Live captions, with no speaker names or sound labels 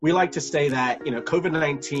We like to say that,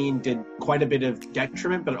 COVID-19 did quite a bit of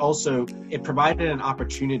detriment, but also it provided an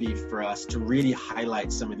opportunity for us to really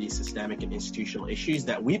highlight some of these systemic and institutional issues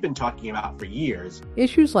that we've been talking about for years.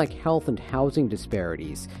 Issues like health and housing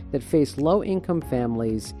disparities that face low-income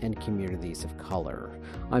families and communities of color.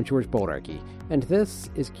 I'm George Bodarky, and this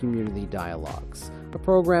is Community Dialogues, a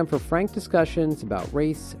program for frank discussions about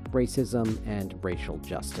race, racism, and racial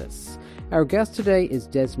justice. Our guest today is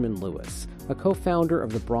Desmond Lewis, a co-founder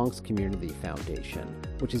of the Bronx Community Foundation,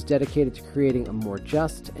 which is dedicated to creating a more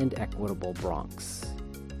just and equitable Bronx.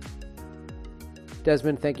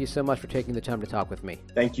 Desmond, thank you so much for taking the time to talk with me.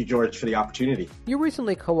 Thank you, George, for the opportunity. You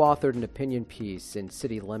recently co-authored an opinion piece in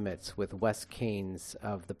City Limits with Wes Keynes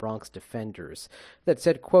of the Bronx Defenders that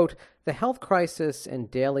said, quote, "The health crisis and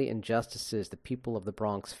daily injustices the people of the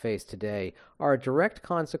Bronx face today are a direct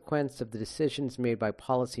consequence of the decisions made by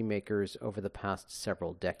policymakers over the past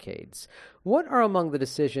several decades. What are among the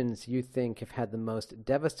decisions you think have had the most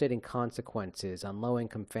devastating consequences on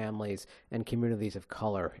low-income families and communities of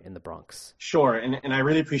color in the Bronx?" Sure, and I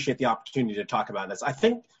really appreciate the opportunity to talk about this. I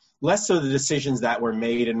think less so the decisions that were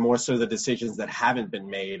made and more so the decisions that haven't been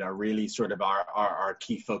made are really sort of our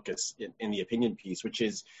key focus in the opinion piece, which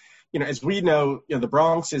is, as we know, the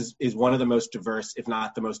Bronx is one of the most diverse, if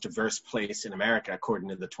not the most diverse place in America, according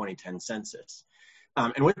to the 2010 census.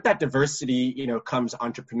 And with that diversity, comes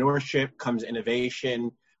entrepreneurship, comes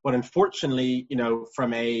innovation. But unfortunately,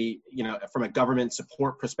 from a government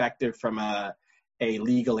support perspective, from a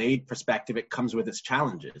legal aid perspective, it comes with its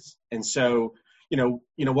challenges. And so,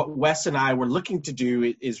 what Wes and I were looking to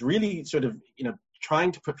do is really sort of,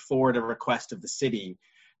 trying to put forward a request of the city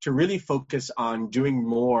to really focus on doing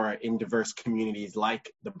more in diverse communities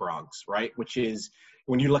like the Bronx, right? Which is,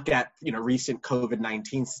 when you look at, recent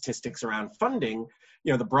COVID-19 statistics around funding,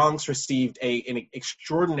 the Bronx received an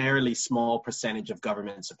extraordinarily small percentage of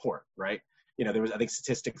government support, right? There was, I think,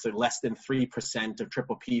 statistics of less than 3% of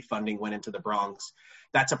PPP funding went into the Bronx.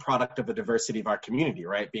 That's a product of the diversity of our community,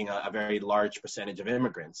 right? Being a very large percentage of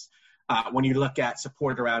immigrants. When you look at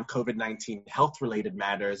support around COVID-19 health-related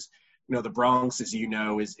matters, the Bronx, as you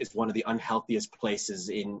know, is one of the unhealthiest places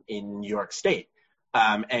in New York State.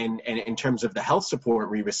 And in terms of the health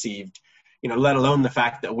support we received, let alone the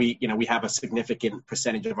fact that we have a significant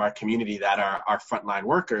percentage of our community that are frontline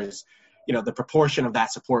workers, the proportion of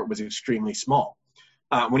that support was extremely small.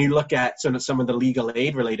 When you look at some of the legal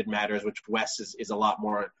aid related matters, which Wes is a lot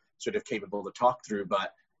more sort of capable to talk through,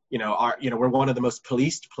 but we're one of the most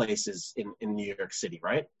policed places in New York City,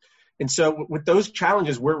 right? And so with those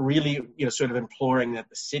challenges, we're really sort of imploring that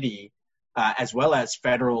the city, as well as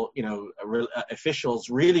federal officials,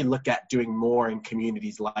 really look at doing more in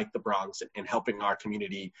communities like the Bronx and helping our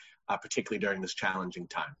community, particularly during this challenging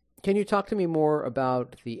time. Can you talk to me more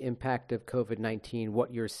about the impact of COVID-19,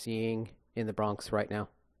 what you're seeing in the Bronx right now?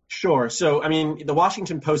 Sure. So, the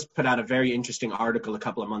Washington Post put out a very interesting article a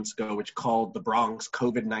couple of months ago, which called the Bronx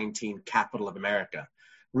COVID-19 Capital of America.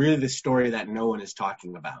 Really the story that no one is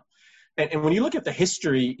talking about. And when you look at the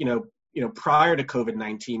history, prior to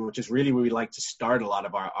COVID-19, which is really where we like to start a lot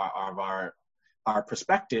of our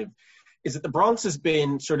perspective, is that the Bronx has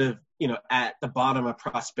been sort of, at the bottom of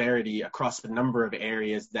prosperity across a number of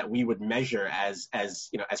areas that we would measure as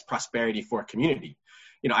prosperity for a community.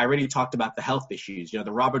 I already talked about the health issues. The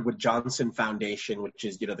Robert Wood Johnson Foundation, which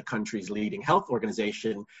is, the country's leading health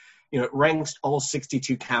organization, ranks all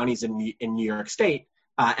 62 counties in New York State.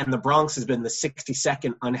 And the Bronx has been the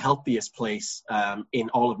 62nd unhealthiest place in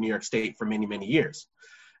all of New York State for many, many years.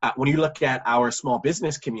 When you look at our small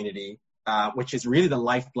business community, which is really the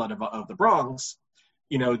lifeblood of the Bronx,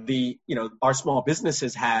 our small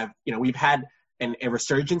businesses have, we've had a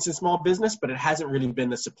resurgence in small business, but it hasn't really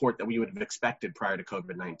been the support that we would have expected prior to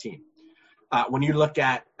COVID-19. When you look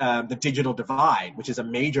at the digital divide, which is a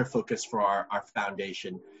major focus for our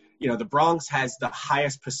foundation, the Bronx has the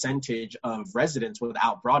highest percentage of residents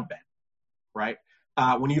without broadband, right?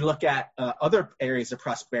 When you look at other areas of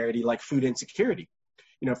prosperity like food insecurity,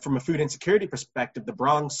 from a food insecurity perspective, the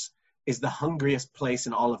Bronx is the hungriest place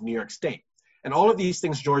in all of New York State. And all of these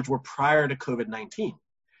things, George, were prior to COVID-19.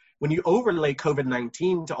 When you overlay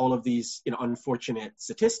COVID-19 to all of these, unfortunate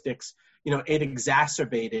statistics, it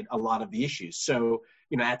exacerbated a lot of the issues. So,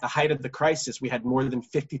 at the height of the crisis, we had more than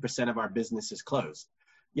 50% of our businesses closed.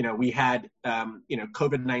 We had,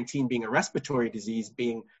 COVID-19 being a respiratory disease,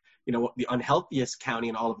 being, the unhealthiest county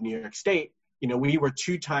in all of New York State. We were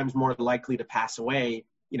 2 times more likely to pass away.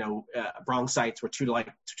 Bronxites were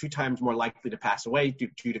 2 times more likely to pass away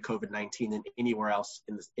due to COVID-19 than anywhere else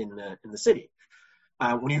in the city.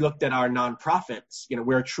 When you looked at our nonprofits,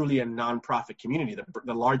 we're truly a nonprofit community.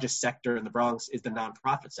 The largest sector in the Bronx is the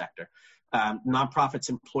nonprofit sector. Nonprofits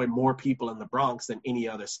employ more people in the Bronx than any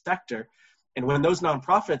other sector. And when those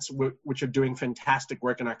nonprofits, which are doing fantastic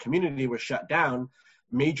work in our community, were shut down,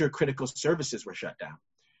 major critical services were shut down.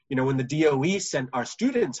 When the DOE sent our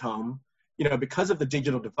students home, because of the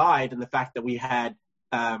digital divide and the fact that we had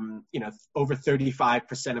over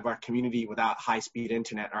 35% of our community without high-speed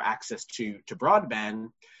internet or access to broadband,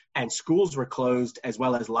 and schools were closed, as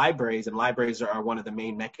well as libraries, and libraries are one of the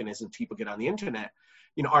main mechanisms people get on the internet.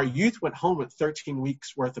 Our youth went home with 13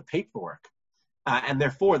 weeks worth of paperwork, and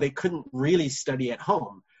therefore they couldn't really study at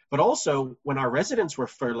home. But also, when our residents were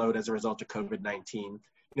furloughed as a result of COVID-19,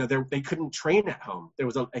 they couldn't train at home. There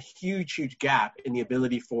was a huge, huge gap in the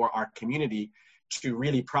ability for our community to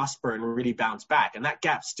really prosper and really bounce back. And that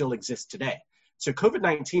gap still exists today. So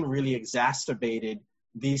COVID-19 really exacerbated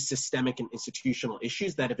these systemic and institutional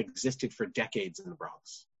issues that have existed for decades in the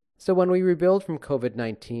Bronx. So when we rebuild from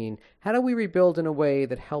COVID-19, how do we rebuild in a way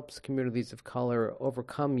that helps communities of color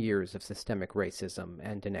overcome years of systemic racism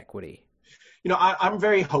and inequity? I'm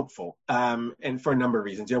very hopeful, and for a number of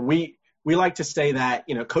reasons. We like to say that,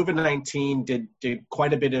 COVID-19 did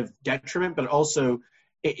quite a bit of detriment, but also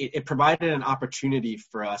it provided an opportunity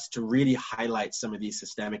for us to really highlight some of these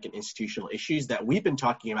systemic and institutional issues that we've been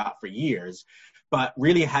talking about for years, but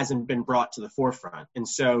really hasn't been brought to the forefront. And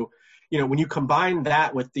so, when you combine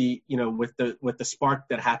that with the spark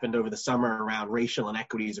that happened over the summer around racial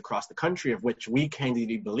inequities across the country, of which we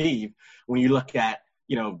candidly believe, when you look at,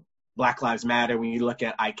 Black Lives Matter, when you look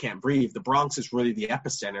at I Can't Breathe, the Bronx is really the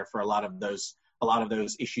epicenter for a lot of those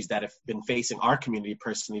issues that have been facing our community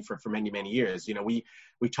personally for many, many years.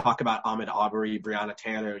 We talk about Ahmaud Arbery, Breonna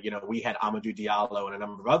Taylor, we had Amadou Diallo and a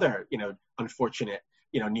number of other, unfortunate,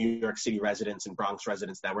 New York City residents and Bronx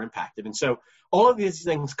residents that were impacted. And so all of these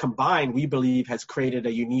things combined, we believe, has created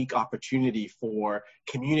a unique opportunity for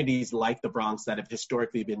communities like the Bronx that have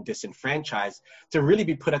historically been disenfranchised to really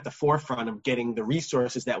be put at the forefront of getting the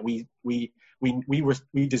resources that we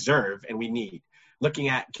deserve and we need. Looking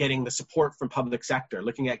at getting the support from public sector,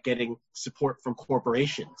 looking at getting support from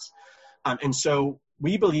corporations. And so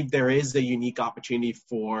we believe there is a unique opportunity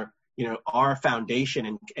for our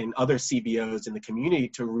foundation and other CBOs in the community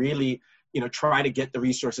to really, try to get the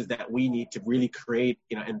resources that we need to really create,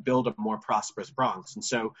 and build a more prosperous Bronx. And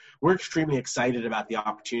so we're extremely excited about the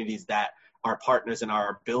opportunities that our partners and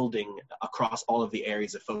are building across all of the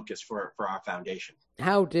areas of focus for our foundation.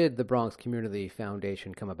 How did the Bronx Community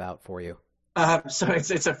Foundation come about for you? So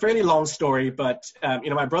it's a fairly long story, but,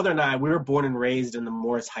 my brother and I, we were born and raised in the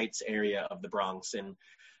Morris Heights area of the Bronx. And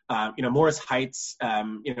Morris Heights,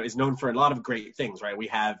 is known for a lot of great things, right? We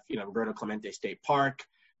have, Roberto Clemente State Park.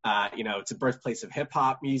 It's a birthplace of hip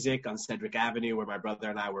hop music on Cedric Avenue, where my brother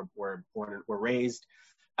and I were born and were raised.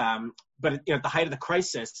 But at the height of the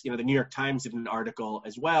crisis, the New York Times did an article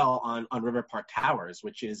as well on River Park Towers,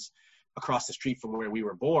 which is across the street from where we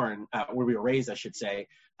were born, where we were raised, I should say,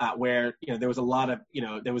 where, there was a lot of,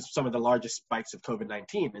 there was some of the largest spikes of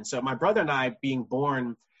COVID-19. And so my brother and I, being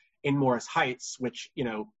born in Morris Heights, which,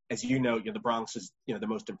 as the Bronx is, the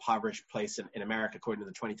most impoverished place in America, according to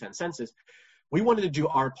the 2010 census, we wanted to do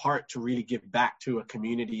our part to really give back to a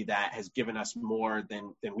community that has given us more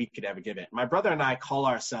than we could ever give it. My brother and I call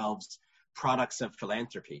ourselves products of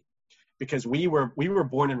philanthropy, because we were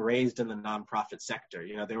born and raised in the nonprofit sector.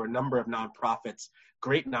 There were a number of nonprofits,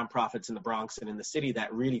 great nonprofits in the Bronx and in the city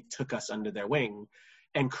that really took us under their wing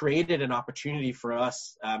and created an opportunity for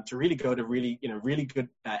us to really go to really good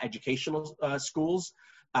educational schools,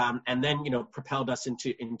 and then propelled us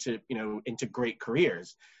into great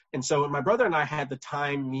careers. And so when my brother and I had the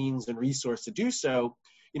time, means, and resource to do so,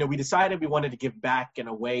 we decided we wanted to give back in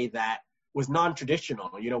a way that was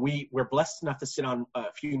non-traditional. We're blessed enough to sit on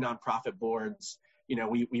a few nonprofit boards.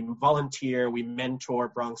 We volunteer, we mentor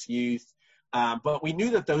Bronx youth. But we knew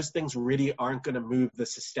that those things really aren't going to move the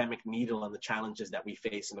systemic needle and the challenges that we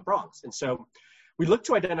face in the Bronx. And so we looked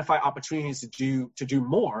to identify opportunities to do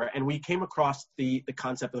more, and we came across the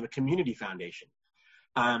concept of a community foundation.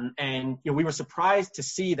 And we were surprised to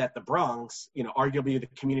see that the Bronx, arguably the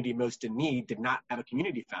community most in need, did not have a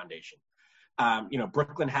community foundation.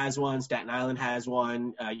 Brooklyn has one, Staten Island has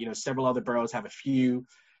one, several other boroughs have a few.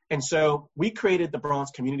 And so we created the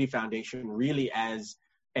Bronx Community Foundation really as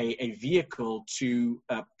a vehicle to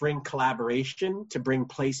bring collaboration, to bring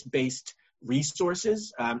place-based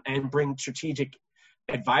resources, and bring strategic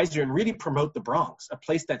advisory and really promote the Bronx, a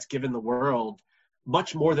place that's given the world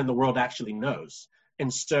much more than the world actually knows.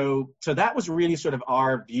 And so that was really sort of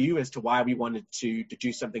our view as to why we wanted to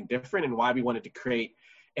do something different and why we wanted to create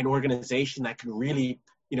an organization that can really,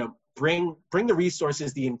 bring the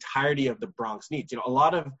resources the entirety of the Bronx needs. A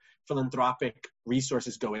lot of philanthropic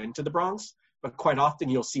resources go into the Bronx, but quite often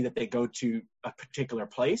you'll see that they go to a particular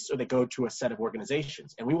place or they go to a set of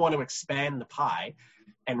organizations. And we want to expand the pie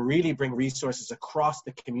and really bring resources across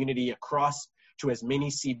the community, across to as many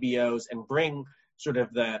CBOs, and bring sort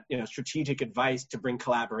of the strategic advice to bring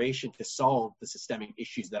collaboration to solve the systemic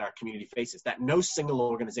issues that our community faces that no single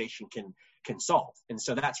organization can solve. And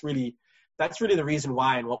so that's really the reason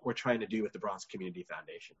why and what we're trying to do with the Bronx Community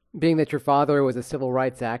Foundation. Being that your father was a civil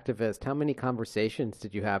rights activist, how many conversations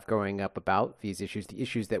did you have growing up about these issues, the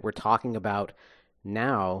issues that we're talking about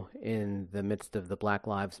now in the midst of the Black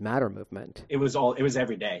Lives Matter movement? It was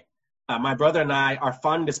every day. My brother and I, our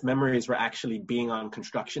fondest memories were actually being on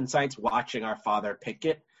construction sites, watching our father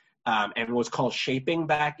picket, and it was called shaping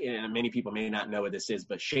back. And many people may not know what this is,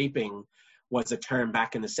 but shaping was a term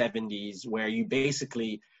back in the 70s where you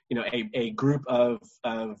basically, a group of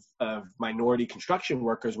minority construction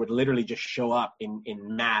workers would literally just show up in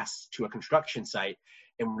mass to a construction site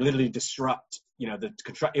and literally disrupt,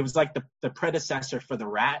 it was like the predecessor for the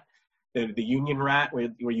rat. The union rat, where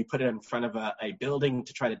you put it in front of a building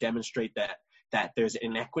to try to demonstrate that there's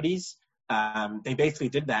inequities. They basically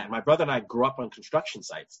did that. And my brother and I grew up on construction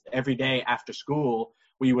sites. Every day after school,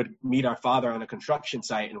 we would meet our father on a construction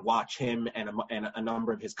site and watch him and a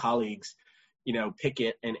number of his colleagues,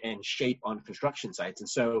 picket and shape on construction sites. And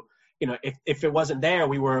so, if it wasn't there,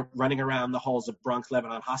 we were running around the halls of Bronx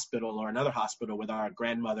Lebanon Hospital or another hospital with our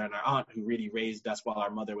grandmother and our aunt, who really raised us while our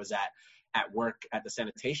mother was at work at the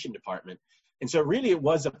sanitation department. And so really it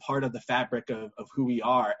was a part of the fabric of who we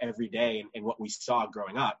are every day and what we saw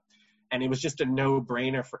growing up. And it was just a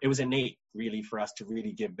no-brainer it was innate really for us to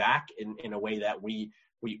really give back in a way that we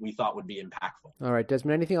thought would be impactful. All right,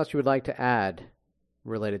 Desmond, anything else you would like to add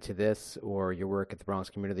related to this or your work at the Bronx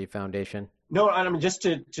Community Foundation? No, just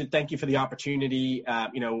to thank you for the opportunity.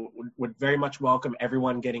 Would very much welcome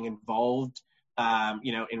everyone getting involved.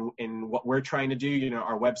 In what we're trying to do.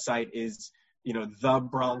 Our website is,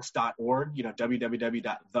 thebronx.org,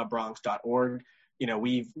 www.thebronx.org.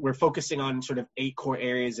 We're focusing on sort of 8 core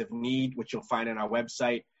areas of need, which you'll find on our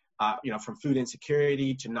website, from food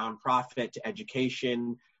insecurity to nonprofit to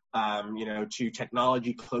education, to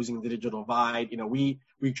technology, closing the digital divide. We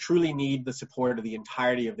truly need the support of the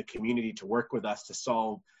entirety of the community to work with us to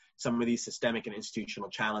solve some of these systemic and institutional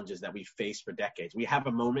challenges that we've faced for decades. We have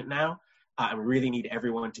a moment now. And we really need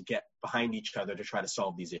everyone to get behind each other to try to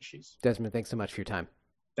solve these issues. Desmond, thanks so much for your time.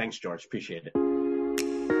 Thanks, George. Appreciate it.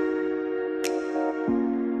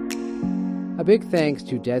 A big thanks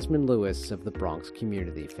to Desmond Lewis of the Bronx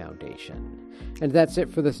Community Foundation. And that's it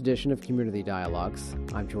for this edition of Community Dialogues.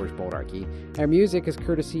 I'm George Boldarchy. Our music is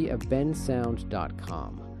courtesy of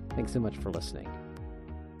bensound.com. Thanks so much for listening.